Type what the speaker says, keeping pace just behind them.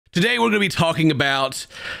Today we're going to be talking about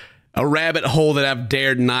a rabbit hole that I've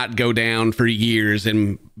dared not go down for years,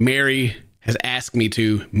 and Mary has asked me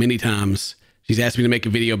to many times. She's asked me to make a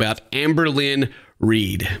video about Amberlynn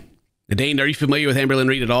Reid. Now, Dane, are you familiar with Amberlynn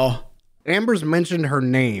Reid at all? Amber's mentioned her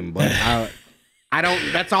name, but I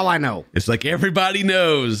don't, that's all I know. It's like everybody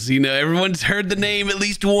knows, you know, everyone's heard the name at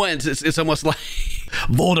least once. It's almost like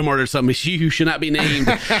Voldemort or something. She who should not be named.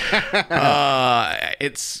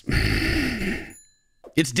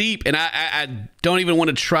 It's deep, and I don't even want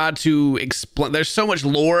to try to explain. There's so much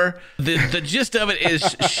lore. The gist of it is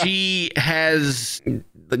she has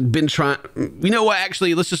been trying. You know what?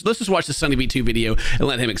 Actually, let's just watch the Sunny V2 video and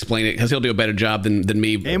let him explain it, because he'll do a better job than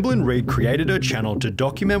me. Amberlynn Reid created her channel to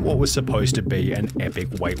document what was supposed to be an epic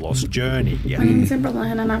weight loss journey. My name's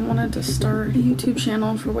Amberlynn, and I wanted to start a YouTube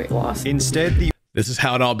channel for weight loss. Instead, this is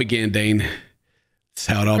how it all began, Dane. This is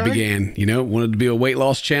how it all began. You know, wanted to be a weight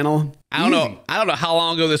loss channel. I don't know how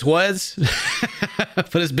long ago this was,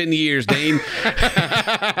 but it's been years, Dane. All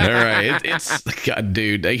right, it's God,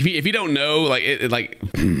 dude. Like, if you don't know, like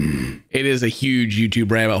it is a huge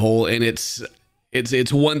YouTube rabbit hole, and it's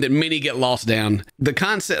one that many get lost down. The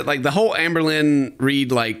concept, like the whole Amberlynn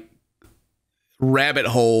Reid like rabbit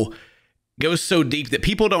hole, goes so deep that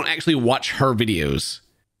people don't actually watch her videos.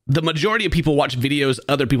 The majority of people watch videos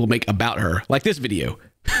other people make about her, like this video.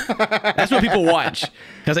 That's what people watch,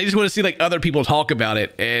 because they just want to see like other people talk about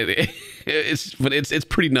it, and it's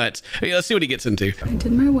pretty nuts. Okay, let's see what he gets into. I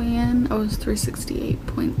did my weigh-in. I was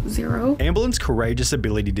 368.0. Amberlynn's courageous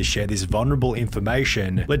ability to share this vulnerable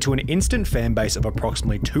information led to an instant fan base of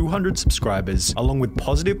approximately 200 subscribers, along with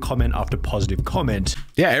positive comment after positive comment.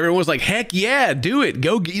 Yeah, everyone was like, "Heck yeah, do it!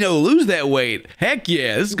 Go, lose that weight! Heck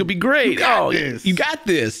yeah, this is gonna be great! You got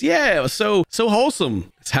this! Yeah, it was so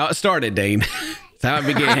wholesome." That's how it started, Dane. That's how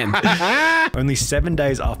it began. Only 7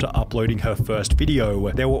 days after uploading her first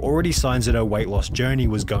video, there were already signs that her weight loss journey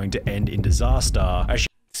was going to end in disaster.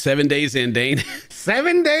 7 days in, Dane.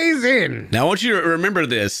 7 days in. Now I want you to remember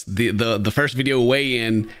this: the first video weigh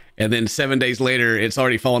in, and then 7 days later, it's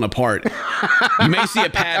already fallen apart. You may see a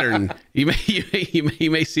pattern. You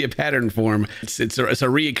may see a pattern form. It's a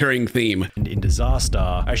reoccurring theme. And in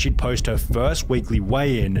disaster, as she'd post her first weekly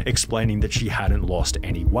weigh-in, explaining that she hadn't lost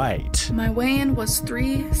any weight. My weigh-in was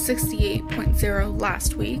 368.0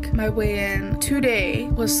 last week. My weigh-in today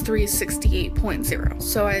was 368.0.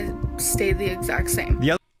 So I stayed the exact same.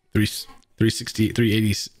 The other 360,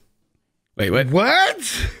 380s. Wait, what? What?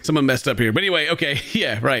 Someone messed up here. But anyway, okay.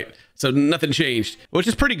 Yeah, right. So nothing changed, which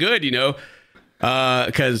is pretty good, you know,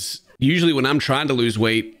 because usually when I'm trying to lose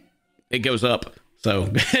weight, it goes up. So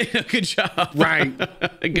good job. Right.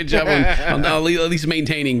 Good job on at least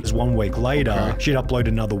maintaining. 1 week later, she'd upload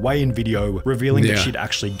another weigh-in video revealing that she'd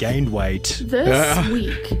actually gained weight. This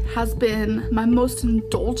week has been my most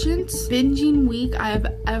indulgent binging week I have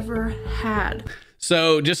ever had.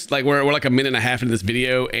 So just like we're like a minute and a half into this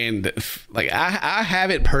video, and like I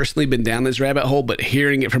haven't personally been down this rabbit hole, but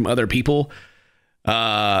hearing it from other people,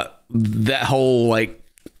 that whole like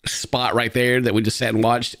spot right there that we just sat and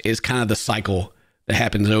watched is kind of the cycle that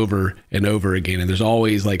happens over and over again. And there's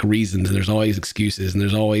always like reasons, and there's always excuses, and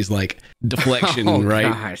there's always like deflection,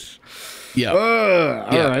 right? Gosh. Yeah.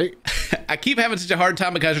 All right. I keep having such a hard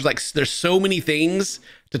time because there's so many things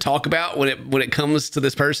to talk about when it comes to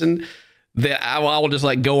this person, that I will just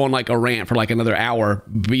like go on like a rant for like another hour,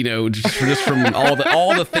 you know, just from all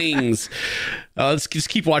the things. Let's just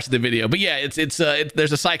keep watching the video. But yeah,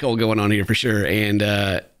 there's a cycle going on here for sure, and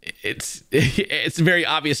it's very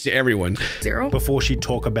obvious to everyone. Before she'd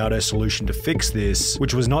talk about her solution to fix this,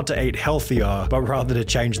 which was not to eat healthier, but rather to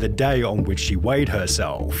change the day on which she weighed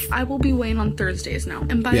herself. I will be weighing on Thursdays now,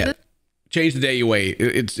 and by change the day you weigh.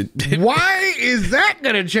 Why is that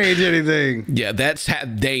gonna change anything? Yeah, that's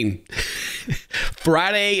Dane.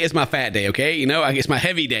 Friday is my fat day, okay? You know, it's my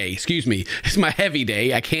heavy day. Excuse me. It's my heavy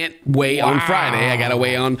day. I can't weigh on Friday. I gotta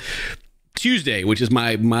weigh on Tuesday, which is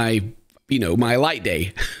my light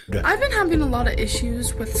day. I've been having a lot of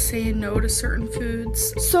issues with saying no to certain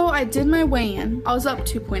foods. So I did my weigh-in. I was up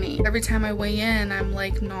 2.8. Every time I weigh in, I'm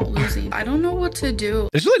like not losing. I don't know what to do.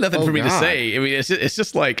 There's really nothing for me to say. I mean, it's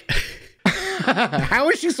just like... How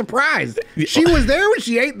is she surprised? She was there when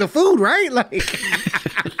she ate the food, right? Like,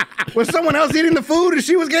 was someone else eating the food and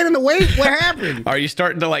she was gaining the weight? What happened? Are you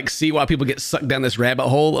starting to like see why people get sucked down this rabbit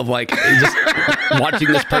hole of like just watching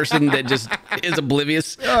this person that just is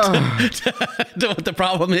oblivious to what the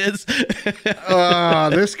problem is?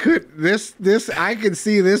 I could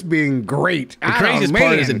see this being great. The craziest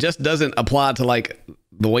part is it just doesn't apply to like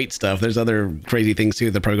the weight stuff. There's other crazy things too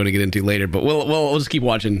that they're probably going to get into later, but we'll just keep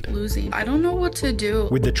watching. Losing. I don't know what to do.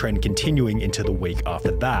 With the trend continuing into the week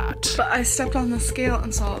after that. But I stepped on the scale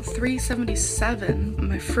and saw 377.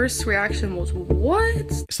 My first reaction was, what?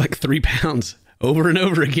 It's like 3 pounds over and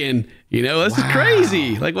over again. You know, this is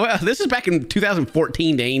crazy. Like, wow, this is back in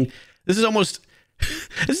 2014, Dane. This is almost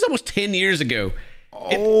 10 years ago.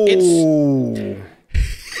 It's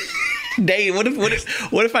Dane, what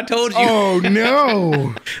if I told you? Oh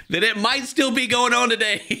no! that it might still be going on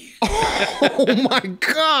today. Oh my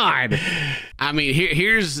God! I mean,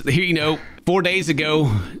 here's 4 days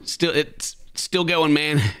ago, it's still going,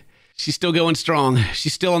 man. She's still going strong.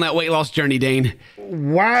 She's still on that weight loss journey, Dane.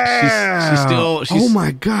 Wow. Oh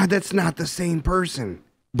my God, that's not the same person,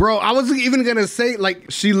 bro. I was even gonna say,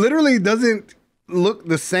 like, she literally doesn't look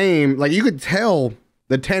the same. Like, you could tell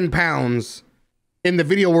the 10 pounds in the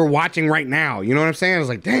video we're watching right now. You know what I'm saying? I was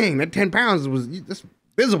like, dang, that 10 pounds was just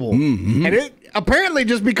visible. And it apparently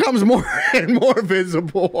just becomes more and more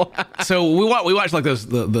visible. So we watch like those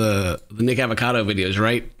the Nick Avocado videos,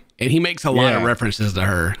 right? And he makes a lot of references to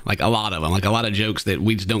her, like a lot of them, like a lot of jokes that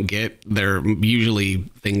we just don't get. They're usually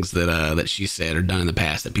things that she said or done in the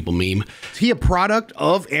past that people meme. Is he a product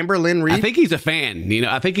of Amberlynn Reid? I think he's a fan.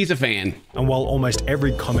 I think he's a fan. And while almost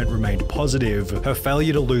every comment remained positive, her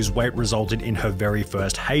failure to lose weight resulted in her very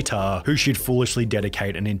first hater, who she'd foolishly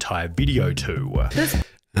dedicate an entire video to.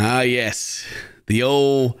 Yes. The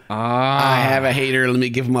old, I have a hater, let me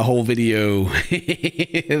give him a whole video.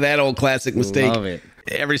 That old classic mistake. Love it.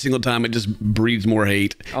 Every single time it just breeds more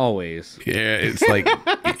hate. Always. Yeah, it's like,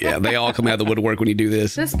 they all come out of the woodwork when you do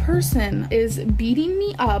this. This person is beating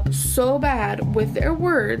me up so bad with their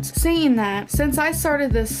words, saying that since I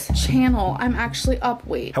started this channel, I'm actually up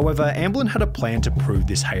weight. However, Amberlynn had a plan to prove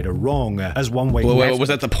this hater wrong, as one week... Wait, was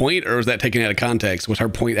that the point, or was that taken out of context? Was her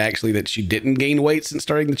point actually that she didn't gain weight since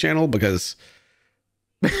starting the channel? Because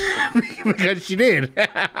she did.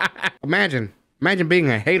 Imagine being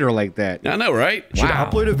a hater like that. I know, right? She'd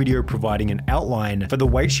upload a video providing an outline for the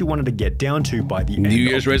weight she wanted to get down to by the end of the year.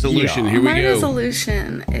 New Year's resolution. Here we go. My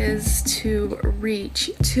resolution is to reach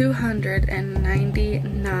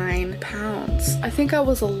 299 pounds. I think I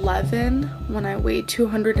was 11 when I weighed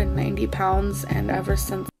 290 pounds, and ever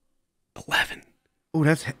since 11. Oh,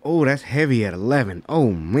 that's heavy at 11. Oh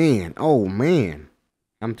man.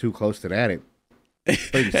 I'm too close to that. I'm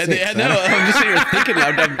just sitting here thinking.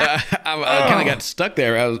 I kind of got stuck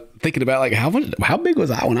there. I was thinking about like how big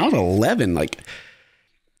was I when I was 11? Like,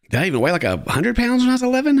 did I even weigh like 100 pounds when I was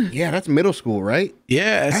 11? Yeah, that's middle school, right?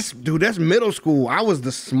 Yeah, that's middle school. I was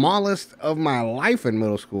the smallest of my life in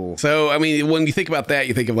middle school. So I mean, when you think about that,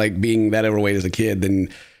 you think of like being that overweight as a kid. Then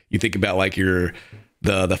you think about like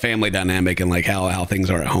the family dynamic and like how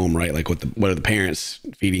things are at home, right? Like what are the parents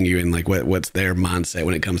feeding you, and like what's their mindset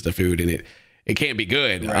when it comes to food, and it can't be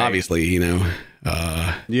good, right. Obviously,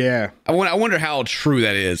 Yeah. I wonder how true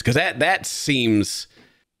that is, because that seems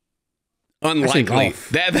unlikely.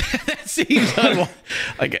 That seems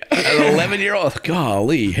like an 11-year-old.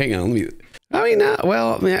 Golly, hang on. I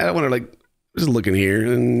wonder, like, just looking here,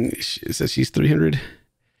 and it says she's 300.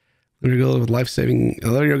 11-year-old with life-saving.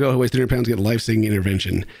 11-year-old girl who weighs 300 pounds get a life-saving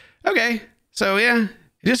intervention. Okay, so yeah,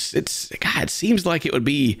 it seems like it would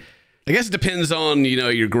be. I guess it depends on,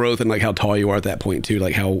 your growth and like how tall you are at that point too,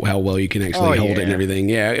 like how well you can actually hold it and everything.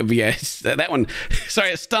 Yeah. That one, sorry,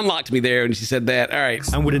 it stun locked me there when she said that. All right.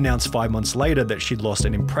 And would announce 5 months later that she'd lost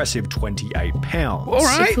an impressive 28 pounds. All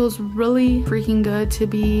right. It feels really freaking good to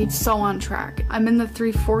be so on track. I'm in the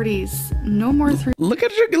 340s. No more Look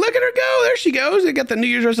at her go. There she goes. They got the New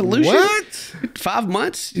Year's resolution. What? 5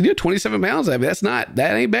 months. 27 pounds. I mean, that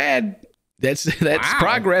ain't bad. That's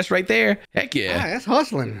progress right there. Heck yeah. That's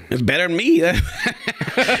hustling. It's better than me.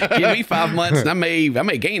 Give me 5 months and I may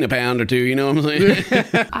gain a pound or two, you know what I'm saying?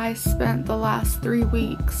 I spent the last 3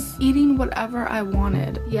 weeks eating whatever I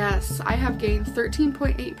wanted. Yes, I have gained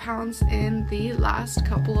 13.8 pounds in the last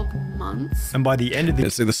couple of months. And by the end of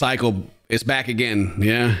the cycle, it's back again.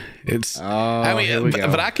 Yeah. It's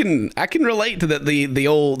but I can relate to the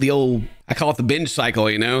old I call it the binge cycle,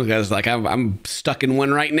 because like I'm stuck in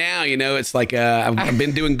one right now. It's like I've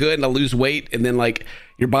been doing good and I lose weight, and then like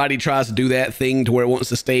your body tries to do that thing to where it wants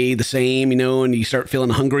to stay the same, and you start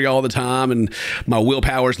feeling hungry all the time, and my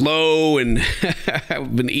willpower's low, and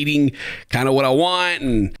I've been eating kind of what I want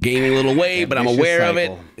and gaining a little weight, but I'm aware of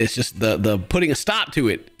it. It's just the putting a stop to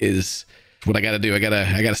it is what I got to do. I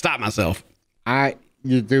gotta stop myself.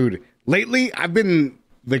 Dude, lately I've been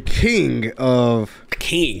the king of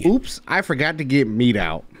oops, I forgot to get meat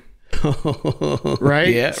out. Right?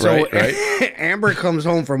 Yeah, so right. Amber comes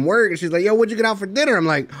home from work and she's like, yo, what'd you get out for dinner? I'm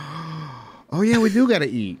like, Oh yeah, we do gotta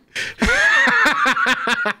eat.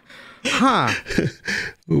 Huh?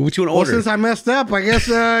 What you want to Well, order? since I messed up, I guess.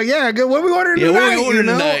 Yeah. Good. What we ordering Yeah, tonight? what we ordering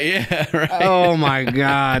you know? tonight? Yeah, right. Oh my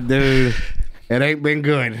god, dude, it ain't been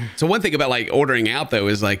good. So one thing about like ordering out though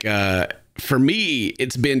is like for me,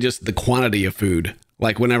 it's been just the quantity of food.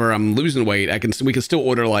 Like whenever I'm losing weight, we can still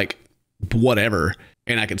order like whatever,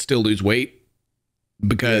 and I can still lose weight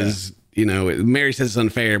because you know Mary says it's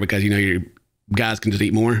unfair because you know your guys can just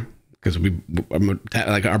eat more because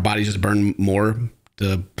like our bodies just burn more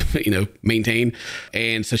to you know maintain,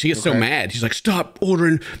 and so she gets so mad. She's like, "Stop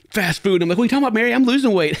ordering fast food." I'm like, "What are you talking about, Mary? I'm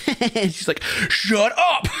losing weight." And she's like, "Shut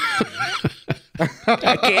up."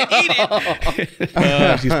 I can't eat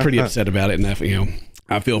it. She's pretty upset about it, and I feel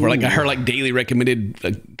for like her like daily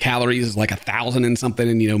recommended calories is like 1,000 and something,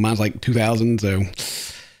 and you know mine's like 2,000, so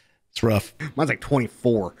it's rough. Mine's like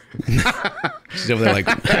 24. She's over there like,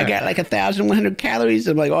 I got like 1,100 calories.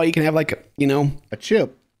 I'm like, oh, you can have like a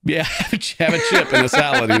chip. Yeah, have a chip and a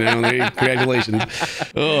salad, Congratulations.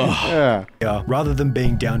 Yeah. Rather than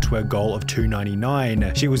being down to her goal of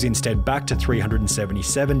 299, she was instead back to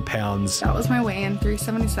 377 pounds. That was my weigh-in,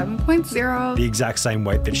 377.0. The exact same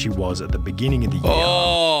weight that she was at the beginning of the year.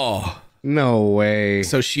 Oh. No way.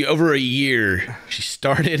 So she, over a year, she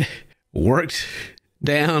started, worked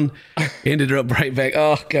down, ended up right back.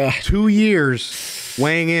 Oh, God. 2 years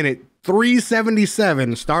weighing in at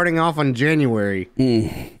 377, starting off on January.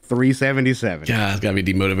 377. God, it's gotta be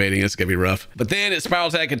demotivating. It's gonna be rough. But then it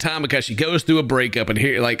spirals back in time because she goes through a breakup, and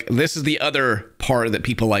here, like, this is the other part that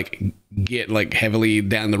people like get like heavily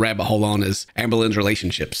down the rabbit hole on is Amberlynn's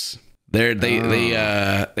relationships.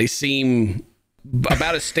 They seem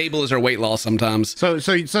about as stable as her weight loss sometimes. So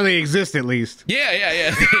they exist at least.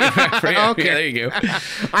 Yeah. Okay. Yeah, there you go.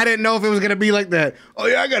 I didn't know if it was gonna be like that. Oh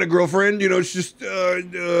yeah, I got a girlfriend. It's just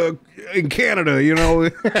in Canada. I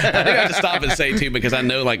think I have to stop and say too, because I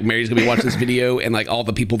know like Mary's gonna be watching this video, and like all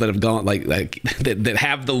the people that have gone like that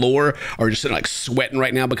have the lore are just like sweating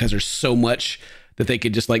right now because there's so much that they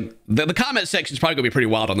could just like the comment section is probably gonna be pretty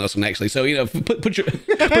wild on this one actually. So put your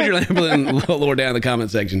Amberlynn lore down in the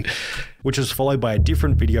comment section. Which was followed by a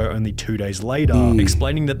different video only 2 days later,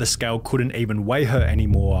 explaining that the scale couldn't even weigh her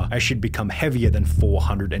anymore as she'd become heavier than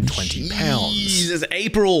 420 pounds. Jesus,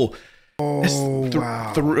 April. Oh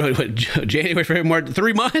wow. January, February, March,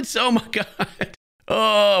 3 months. Oh my God.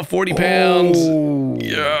 Oh, 40 pounds. Oh.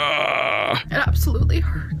 Yeah. It absolutely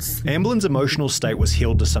hurts. Amberlynn's emotional state was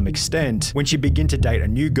healed to some extent when she began to date a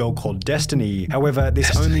new girl called Destiny. However,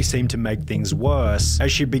 this only seemed to make things worse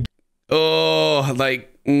as she began. Oh, like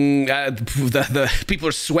the people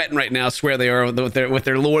are sweating right now. I swear they are with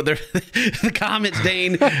their lore. The comments,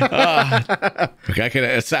 Dane. Okay,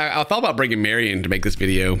 I thought about bringing Mary in to make this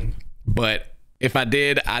video, but if I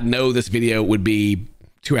did, I know this video would be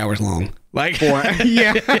 2 hours long. Like,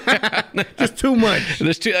 yeah, just too much.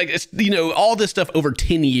 There's too like it's all this stuff over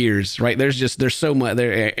 10 years, right? There's so much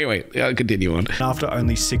there. Anyway, I'll continue on. After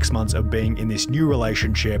only 6 months of being in this new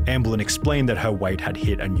relationship, Amberlynn explained that her weight had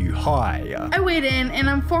hit a new high. I weighed in and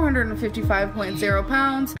I'm 455.0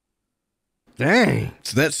 pounds. Dang.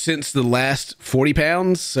 So that's since the last 40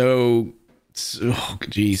 pounds. So,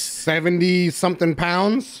 geez, 70 something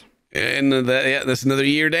pounds. And that's another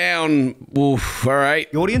year down. Oof, all right.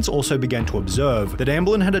 The audience also began to observe that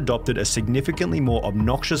Amberlynn had adopted a significantly more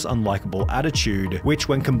obnoxious, unlikable attitude, which,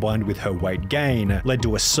 when combined with her weight gain, led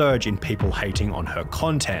to a surge in people hating on her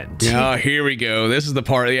content. Oh, here we go. This is the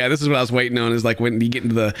part. Yeah, this is what I was waiting on. Is like when you get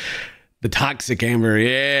into the toxic Amber.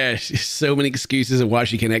 Yeah, so many excuses of why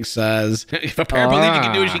she can exercise. If a paraplegic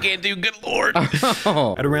can do it, she can't do. Good Lord.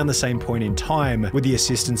 At around the same point in time, with the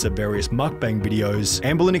assistance of various mukbang videos,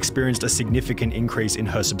 Amberlynn experienced a significant increase in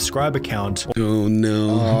her subscriber count. Oh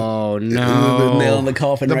no. Oh no. The nail in the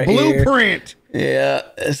coffin the right blueprint. Here.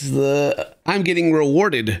 Yeah, I'm getting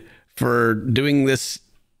rewarded for doing this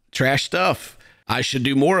trash stuff. I should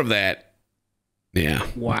do more of that. Yeah.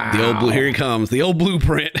 Wow. The old here he comes. The old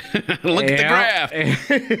blueprint. Look at the graph.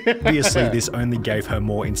 Obviously, this only gave her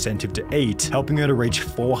more incentive to eat, helping her to reach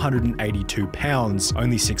 482 pounds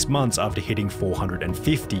only 6 months after hitting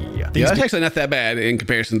 450. Yeah, that's actually not that bad in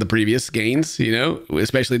comparison to the previous gains,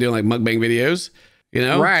 especially doing like mukbang videos.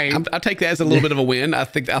 Right. I take that as a little bit of a win. I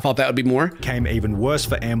thought that would be more. Became even worse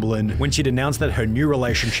for Amberlynn when she'd announced that her new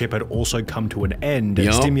relationship had also come to an end,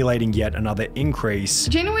 stimulating yet another increase.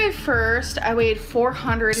 January 1st, I weighed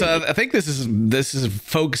 400. So I think this is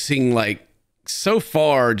focusing like so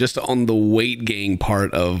far just on the weight gain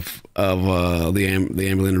part of the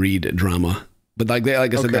Amberlynn Reid drama. But like I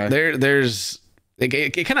said, there's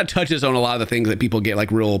it kind of touches on a lot of the things that people get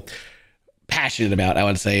like real passionate about. I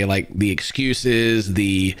would say like the excuses,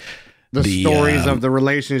 the The stories of the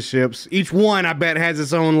relationships. Each one, I bet, has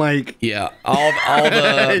its own like. Yeah, all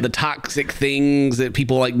the toxic things that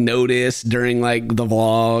people like notice during like the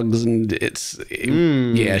vlogs, and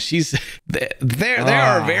yeah, she's there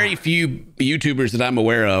are very few YouTubers that I'm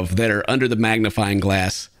aware of that are under the magnifying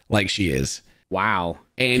glass like she is. Wow.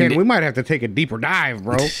 And Ken, we might have to take a deeper dive,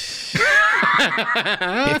 bro.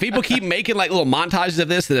 If people keep making like little montages of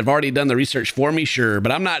this that have already done the research for me, sure,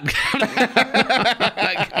 but I'm not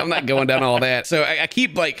going down all that. So I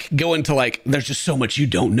keep like going to like, there's just so much you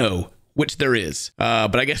don't know, which there is.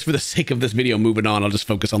 But I guess for the sake of this video moving on, I'll just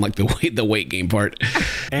focus on like the weight gain part.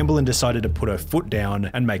 Amberlynn decided to put her foot down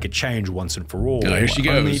and make a change once and for all. Oh, here she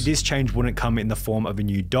goes. Only this change wouldn't come in the form of a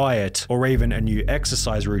new diet or even a new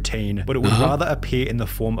exercise routine, but it would rather appear in the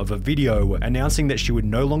form of a video announcing that she would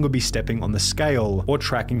no longer be stepping on the scale or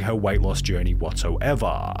tracking her weight loss journey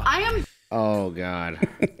whatsoever. Oh, God.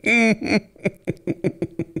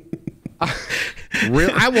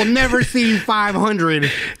 I will never see 500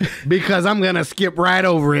 because I'm gonna skip right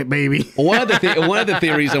over it, baby. One of the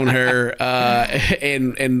theories on her,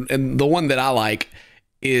 and the one that I like,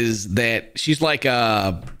 is that she's like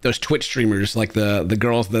those Twitch streamers, like the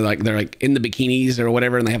girls that they're like in the bikinis or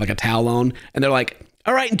whatever, and they have like a towel on, and they're like,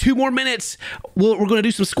 all right, in 2 more minutes, we're gonna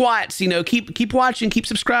do some squats. You know, keep watching, keep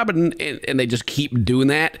subscribing, and they just keep doing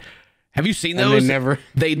that. Have you seen those?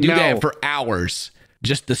 They do that for hours.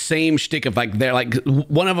 Just the same shtick of like, they're like,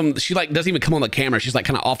 one of them, she like doesn't even come on the camera. She's like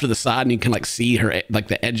kind of off to the side, and you can like see her, like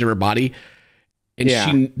the edge of her body. And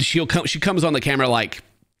she comes on the camera like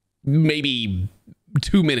maybe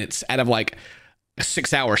 2 minutes out of like a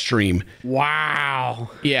 6-hour stream. Wow.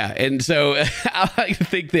 Yeah. And so I like to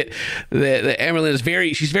think that Amberlynn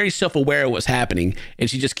is she's very self-aware of what's happening, and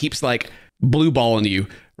she just keeps like blue balling you.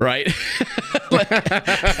 Right? Like,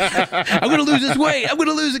 I'm going to lose this weight. I'm going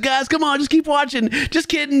to lose it, guys. Come on, just keep watching. Just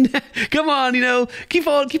kidding. Come on, you know, keep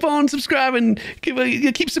on subscribing.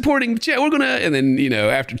 Keep supporting the channel. We're going to, and then, you know,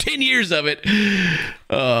 after 10 years of it,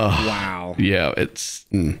 wow. Yeah, it's...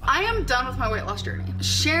 I am done with my weight loss journey.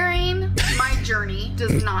 Sharing my journey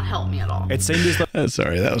does not help me at all. It seemed as though...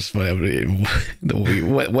 Sorry, that was funny.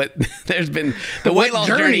 There's been... The weight loss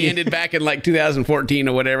journey ended back in like 2014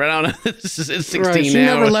 or whatever. I don't know. It's 16 right, she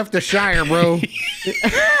now. Never left the Shire, bro.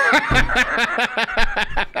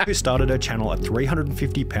 Who started her channel at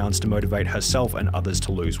 350 pounds to motivate herself and others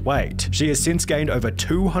to lose weight. She has since gained over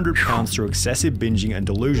 200 pounds through excessive binging and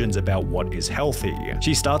delusions about what is healthy.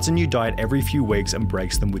 She starts a new diet every few weeks and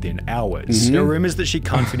breaks them within hours. There are rumors that she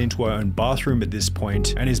can't fit into her own bathroom at this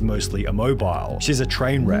point and is mostly immobile. She's a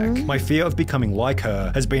train wreck. My fear of becoming like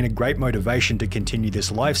her has been a great motivation to continue this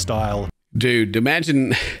lifestyle. Dude,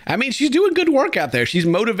 imagine, I mean, she's doing good work out there. She's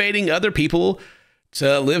motivating other people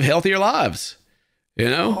to live healthier lives, you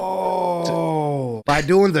know? Oh, by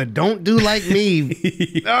doing the don't do like me.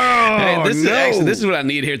 Hey, this is what I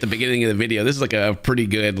need here at the beginning of the video. This is like a pretty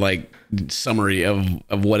good like summary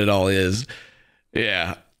of what it all is.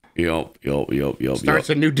 Yeah. Yup. Starts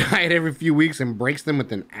a new diet every few weeks and breaks them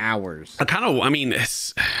within hours.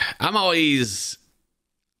 I'm always...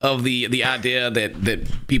 of the idea that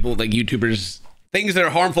people like YouTubers, things that are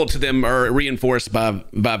harmful to them are reinforced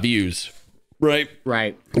by views, right?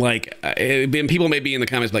 Right. Like, people may be in the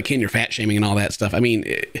comments like, Ken, you're fat shaming and all that stuff. I mean,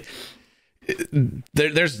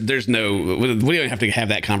 there's no, we don't have to have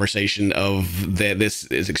that conversation of that this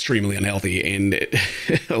is extremely unhealthy and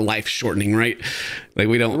life shortening, right? Like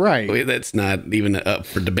we don't, right. That's not even up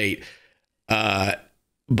for debate. But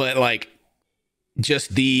like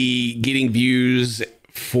just the getting views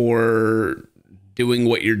for doing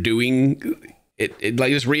what you're doing, it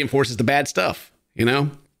like just reinforces the bad stuff, you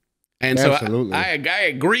know? And absolutely. So I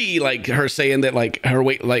agree, like her saying that like her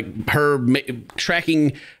weight, like her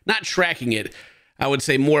tracking, not tracking it, I would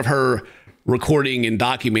say more of her recording and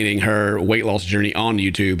documenting her weight loss journey on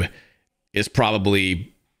YouTube is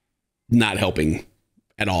probably not helping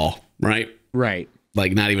at all, right? Right.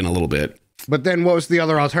 Like not even a little bit. But then what was the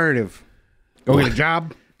other alternative? Go get a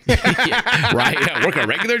job? Yeah, right. Yeah, work a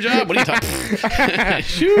regular job? What are you talking?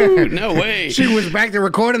 Shoot, no way. She was back to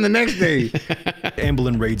recording the next day.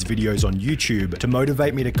 Amberlynn Reid's videos on YouTube to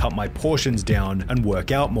motivate me to cut my portions down and work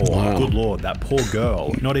out more. Wow. Good Lord, that poor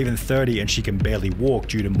girl. Not even 30 and she can barely walk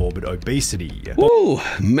due to morbid obesity. Oh,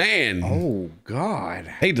 man. Oh, God.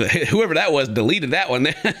 Hey, whoever that was deleted that one.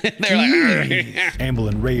 They're like,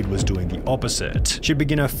 Amberlynn Reid was doing the opposite. She'd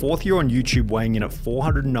begin her 4th year on YouTube weighing in at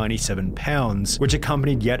 497 pounds, which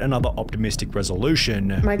accompanied yet another optimistic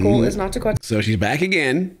resolution. My goal is not to go. So she's back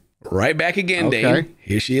again. Right back again, Okay. Dane.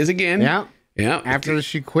 Here she is again. Yeah. Yeah. After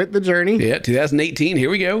she quit the journey. Yeah, 2018. Here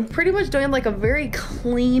we go. Pretty much doing like a very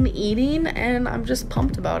clean eating, and I'm just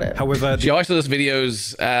pumped about it. However, She always does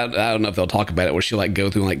videos. I don't know if they'll talk about it, where she'll like go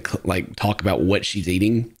through and like talk about what she's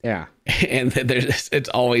eating. Yeah. And it's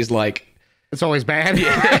always like, It's always bad.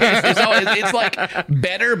 it's like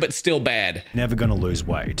better, but still bad. never gonna lose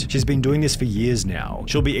weight. She's been doing this for years now.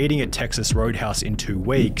 She'll be eating at Texas Roadhouse in 2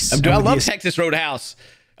 weeks. I love Texas Roadhouse.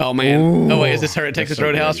 Oh man. Ooh. Oh wait, is this her at Texas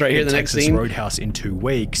Roadhouse right here? The next Texas scene. Roadhouse in 2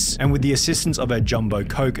 weeks. And with the assistance of her jumbo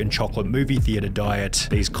Coke and chocolate movie theater diet,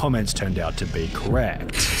 these comments turned out to be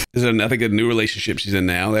correct. This is, I think, a new relationship she's in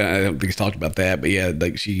now. I don't think he's talked about that, but yeah,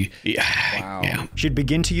 like yeah. She'd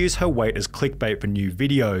begin to use her weight as clickbait for new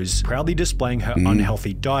videos, proudly displaying her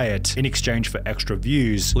unhealthy diet in exchange for extra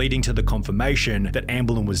views, leading to the confirmation that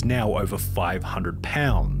Amberlynn was now over 500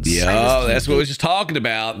 pounds. Yeah, that's what I was just talking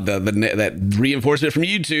about. That reinforcement from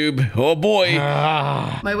YouTube. Oh boy.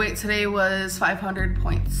 My weight today was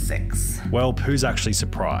 500.6. Well, who's actually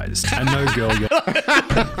surprised? And no girl, you're God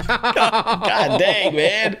dang,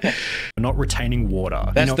 man. not retaining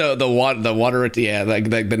water. That's the water. Yeah, like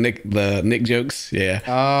the Nick jokes. Yeah.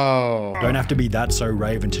 Oh. Don't have to be that so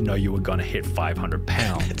raven to know you were gonna hit 500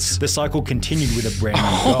 pounds. The cycle continued with a brand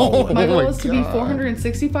new goal. My goal is to be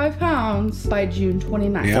 465 pounds by June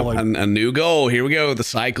 29th. Yeah, a new goal. Here we go. The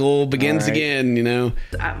cycle begins again, you know.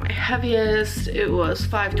 At my heaviest, it was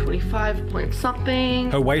 525 point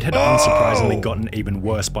something. Her weight had unsurprisingly gotten even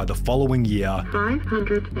worse by the following year.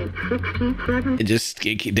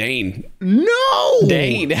 567. Dane. No.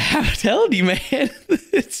 Dane, I'm telling you, man.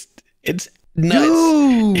 It's nuts.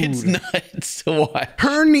 Dude. It's nuts to watch.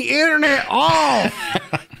 Turn the internet off.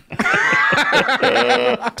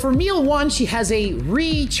 For meal 1, she has a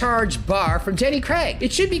recharge bar from Jenny Craig.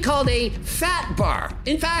 It should be called a fat bar.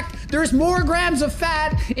 In fact, there's more grams of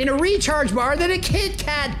fat in a recharge bar than a Kit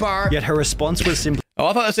Kat bar. Yet her response was simply, Oh,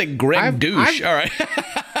 I thought that said Greg Douche. All right.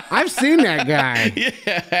 I've seen that guy.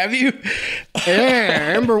 Yeah, have you?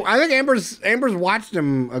 Yeah, Amber. I think Amber's watched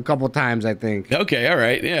him a couple times. I think. Okay, all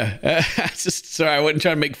right, yeah. Just sorry, I wasn't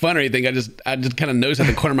trying to make fun or anything. I just kind of noticed at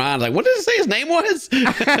the corner of my eye, I was like, what did it say his name was?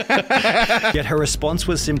 yet her response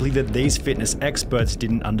was simply that these fitness experts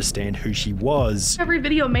didn't understand who she was. Every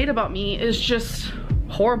video made about me is just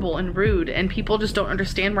horrible and rude, and people just don't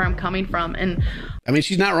understand where I'm coming from. And I mean,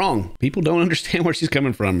 she's not wrong. People don't understand where she's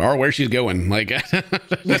coming from or where she's going. Like,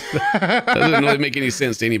 doesn't really make any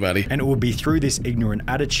sense to anybody. And it would be through this ignorant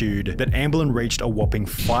attitude that Amberlynn reached a whopping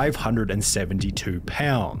 572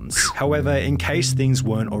 pounds. However, in case things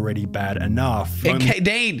weren't already bad enough...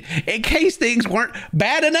 Dane, in case things weren't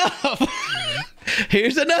bad enough,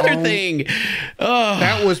 here's another thing. Oh.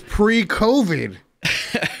 That was pre-COVID.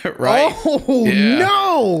 Right. Oh, Yeah.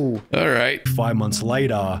 no. All right. 5 months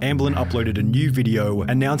later, Amberlynn uploaded a new video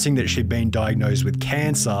announcing that she'd been diagnosed with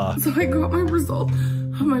cancer. so I got my results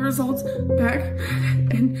back,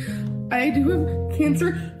 and I do have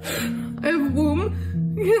cancer. I have womb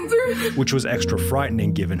cancer. Which was extra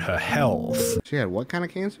frightening given her health. She had what kind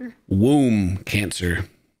of cancer? Womb cancer.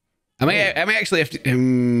 I may actually have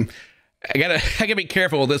to. I gotta be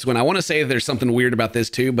careful with this one. I want to say there's something weird about this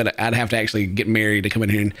too, but I'd have to actually get Mary to come in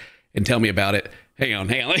here and tell me about it. Hang on.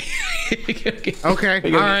 Okay. All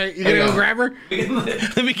right. You gonna go grab her?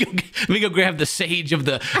 let me go grab the sage of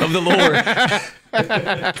the lore.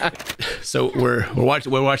 So we're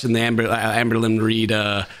watching the Amberlynn Reid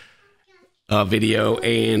video,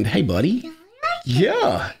 and hey, buddy.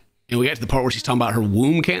 Yeah. And we got to the part where she's talking about her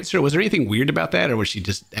womb cancer. Was there anything weird about that, or was she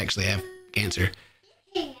just actually have cancer?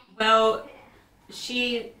 Well,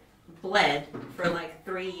 she bled for like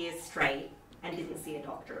 3 years straight and didn't see a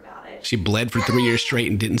doctor about it. She bled for 3 years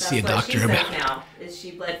straight and didn't see a doctor about it. Now is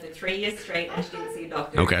she bled for 3 years straight and she didn't see a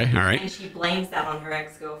doctor. Okay, all right. And she blames that on her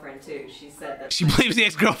ex-girlfriend too. She said that She blames the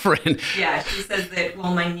ex-girlfriend. Yeah, she says that,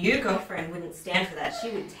 well, my new girlfriend wouldn't stand for that.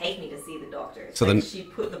 She would take me to see the doctor. So like, then she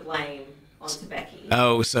put the blame onto Becky.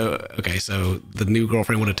 Oh, so okay, so the new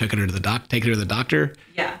girlfriend would have taken her to the doctor.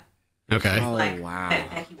 Yeah. Okay. Oh, Like, wow.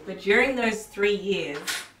 Becky. But during those 3 years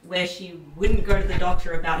where she wouldn't go to the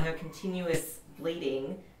doctor about her continuous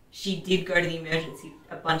bleeding, she did go to the emergency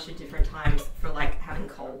a bunch of different times for like having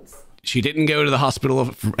colds. She didn't go to the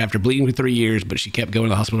hospital after bleeding for 3 years, but she kept going to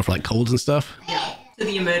the hospital for like colds and stuff. Yeah, to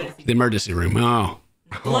the emergency. The emergency room. Oh.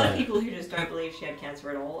 A lot of people who just don't believe she had cancer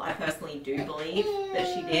at all. I personally do believe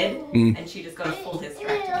that she did, and she just got a full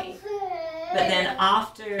hysterectomy. But then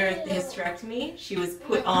after the hysterectomy, she was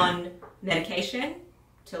put on medication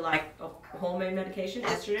to like a hormone medication,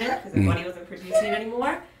 estrogen, because her body wasn't producing it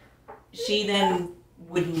anymore. She then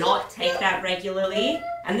would not take that regularly,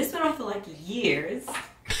 and this went on for like years.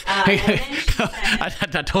 And then she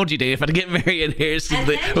said, I told you, Dave, if I get Mary in here,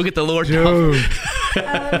 we'll get the Lord. she's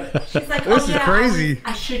like, This is crazy.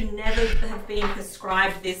 I should never have been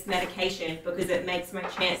prescribed this medication because it makes my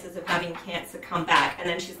chances of having cancer come back. And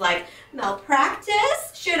then she's like,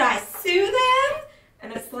 malpractice? Should I sue them?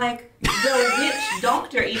 And it's like, well, which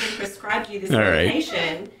doctor even prescribed you this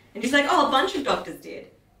medication? And she's like, oh, a bunch of doctors did.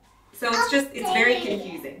 So it's very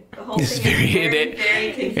confusing. The whole thing is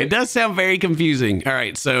very confusing. It does sound very confusing. All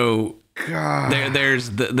right, so there's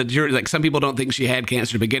the jury. Like, some people don't think she had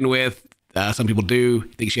cancer to begin with. Some people do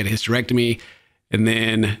think she had a hysterectomy, and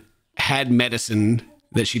then had medicine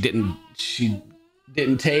that she didn't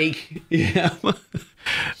take. Yeah,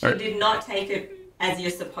 she did not take it as you're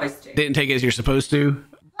supposed to. Didn't take it as you're supposed to.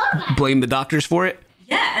 Blame the doctors for it.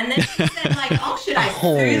 Yeah, and then she said, like, oh, should I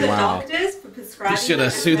sue the doctors for prescribing Should I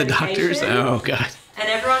sue the doctors? Oh, God. And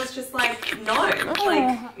everyone's just like, no.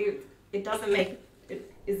 Like, it doesn't make...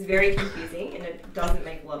 It is very confusing, and it doesn't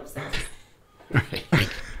make a lot of sense.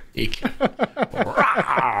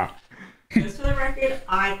 Just for the record,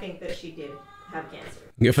 I think that she did have cancer.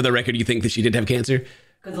 For the record, you think that she did have cancer?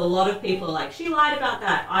 Because a lot of people are like, she lied about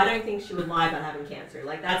that. I don't think she would lie about having cancer.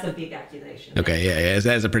 Like, that's a big accusation. Okay, yeah,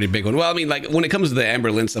 that's a pretty big one. Well, I mean, like, when it comes to the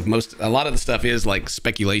Amberlynn stuff, a lot of the stuff is like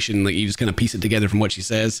speculation. Like, you just kind of piece it together from what she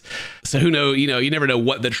says. So who knows? You know, you never know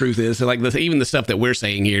what the truth is. So, like, even the stuff that we're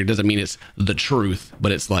saying here doesn't mean it's the truth,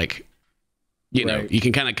 but it's like, you know, you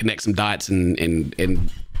can kind of connect some dots and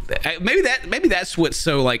maybe that's what's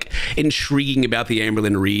so like intriguing about the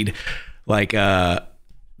Amberlynn Reid, like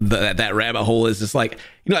that rabbit hole is just like,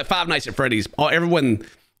 you know, like Five Nights at Freddy's. Everyone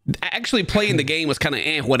actually playing the game was kind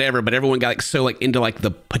of whatever, but everyone got like so like into like the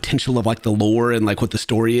potential of like the lore and like what the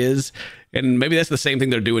story is, and maybe that's the same thing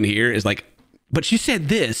they're doing here. Is like, but she said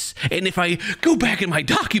this, and if I go back in my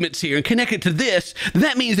documents here and connect it to this,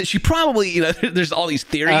 that means that she probably, you know, there's all these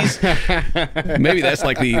theories. Maybe that's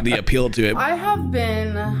like the appeal to it. I have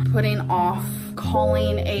been putting off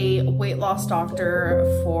calling a weight loss doctor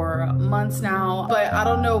for months now, but I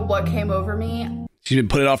don't know what came over me. She's been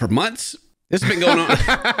putting it off for months? This has been going on.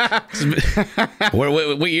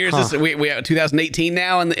 What year is this? We have 2018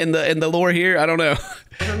 now in the lore here. I don't know.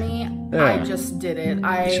 For me, I just did it.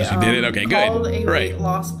 I did it. Okay, good. Called a weight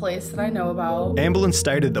loss place that I know about. Amberlynn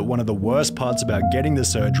stated that one of the worst parts about getting the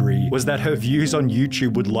surgery was that her views on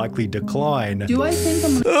YouTube would likely decline. Do I think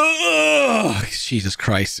I'm... Oh, Jesus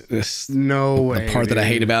Christ. No way. The part that I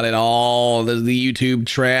hate about it all, the YouTube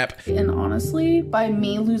trap. And honestly, by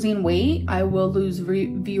me losing weight, I will lose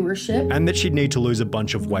viewership. And that she'd need to lose a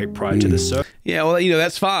bunch of weight prior to the surgery. Yeah, well, you know,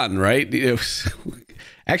 that's fine, right? You know,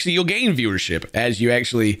 actually, you'll gain viewership as you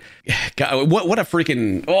actually... God, what a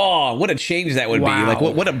freaking... Oh, what a change that would be. Like,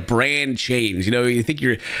 what a brand change. You know, you think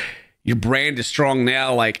your brand is strong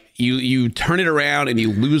now, like you turn it around and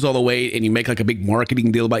you lose all the weight and you make like a big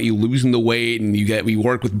marketing deal about you losing the weight, and you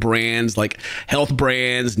work with brands like health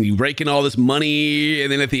brands and you rake in all this money,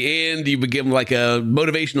 and then at the end you become like a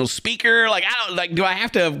motivational speaker. Like, do I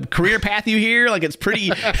have to career path you here? Like, it's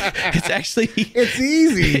pretty, it's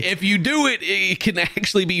easy. If you do it, it can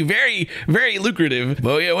actually be very, very lucrative.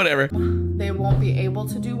 Well, yeah, whatever. They won't be able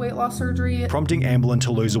to do weight loss surgery. Prompting Amberlynn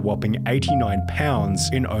to lose a whopping 89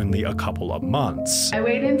 pounds in only a couple of months. I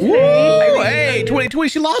weighed in today. Woo! Hey, 2020,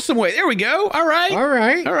 she lost some weight. There we go. All right.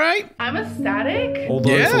 I'm ecstatic.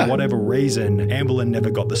 Although for whatever reason, Amberlynn never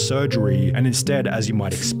got the surgery, and instead, as you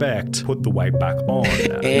might expect, put the weight back on.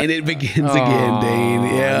 And it begins again, Dane.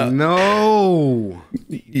 Yeah. No.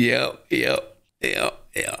 Yeah.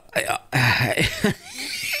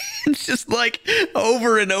 It's just like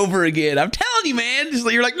over and over again. I'm telling you, man. Just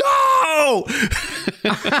like, you're like, no.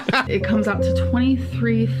 It comes out to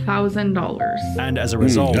 $23,000. And as a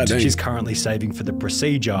result, she's currently saving for the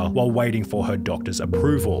procedure while waiting for her doctor's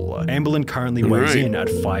approval. Amberlynn currently weighs in at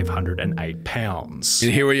 508 pounds.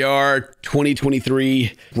 And here we are,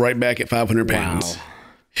 2023, right back at 500 pounds.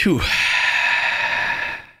 Whew.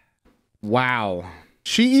 Wow.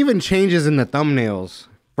 She even changes in the thumbnails.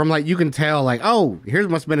 From like, you can tell like, oh, here's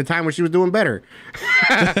must have been a time when she was doing better.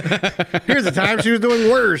 Here's a time she was doing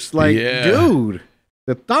worse. Like, dude,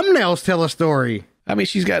 the thumbnails tell a story. I mean,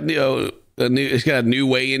 she's got she's got a new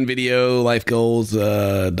weigh-in video, life goals,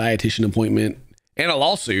 dietitian appointment, and a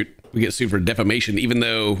lawsuit. We get sued for defamation, even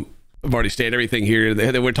though I've already stated everything here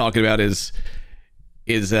that we're talking about is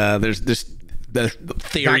there's this the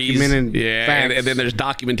theories, and then there's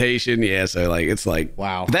documentation. Yeah, so like it's like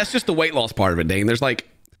wow. But that's just the weight loss part of it, Dane.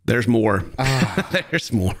 There's more.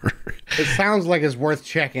 There's more. It sounds like it's worth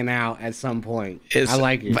checking out at some point. I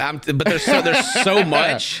like it. But there's so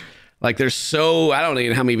much. Like, I don't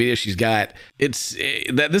know how many videos she's got. This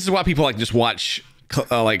is why people like just watch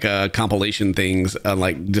compilation things,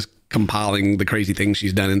 like just compiling the crazy things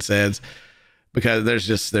she's done and says, because there's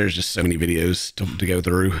just so many videos to go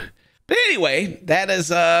through. But anyway, that is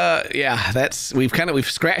we've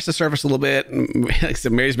scratched the surface a little bit. Like I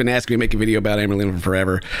said, Mary's been asking me to make a video about Amberlynn for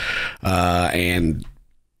forever, and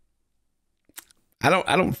I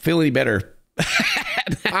don't feel any better.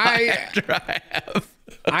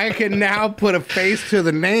 I can now put a face to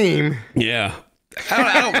the name. Yeah.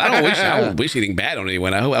 I don't wish anything bad on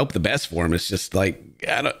anyone. I hope the best for him. It's just like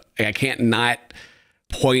I can't not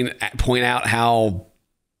point out how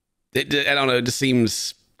I don't know. It just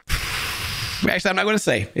seems. Actually, I'm not going to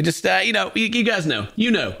say. It just you guys know.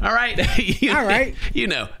 All right. All right.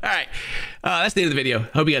 All right. That's the end of the video.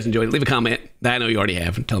 Hope you guys enjoyed it. Leave a comment. I know you already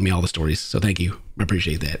have. Tell me all the stories. So thank you. I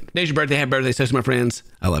appreciate that. Today's your birthday. Happy birthday. So my friends.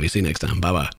 I love you. See you next time. Bye bye.